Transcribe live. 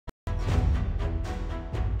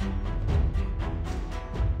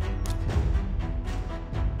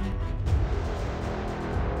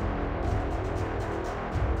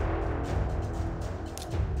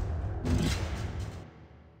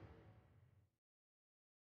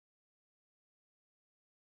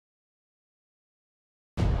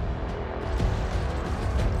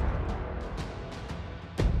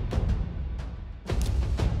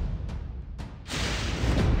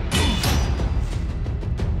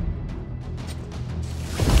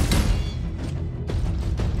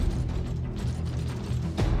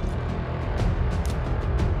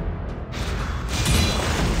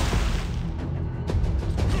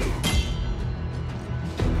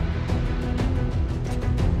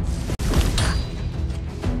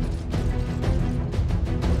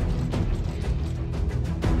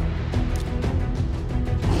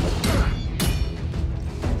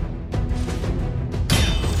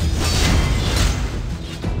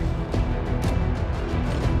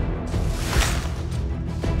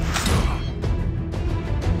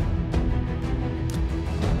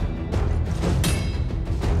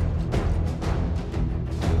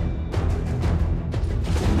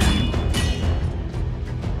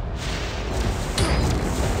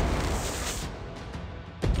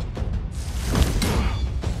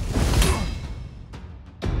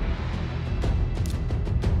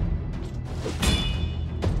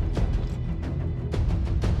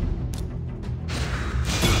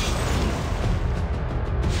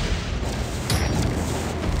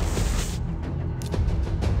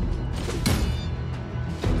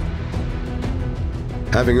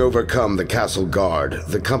Having overcome the castle guard,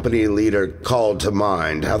 the company leader called to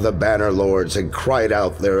mind how the Banner Lords had cried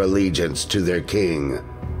out their allegiance to their king,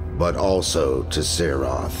 but also to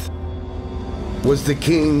Seroth. Was the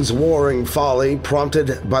king's warring folly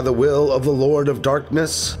prompted by the will of the Lord of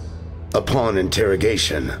Darkness? Upon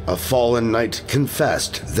interrogation, a fallen knight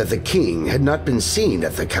confessed that the king had not been seen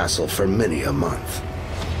at the castle for many a month.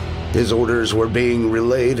 His orders were being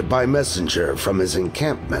relayed by messenger from his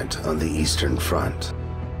encampment on the Eastern Front.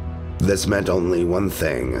 This meant only one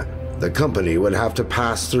thing: the company would have to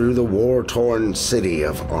pass through the war-torn city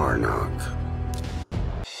of Arnok.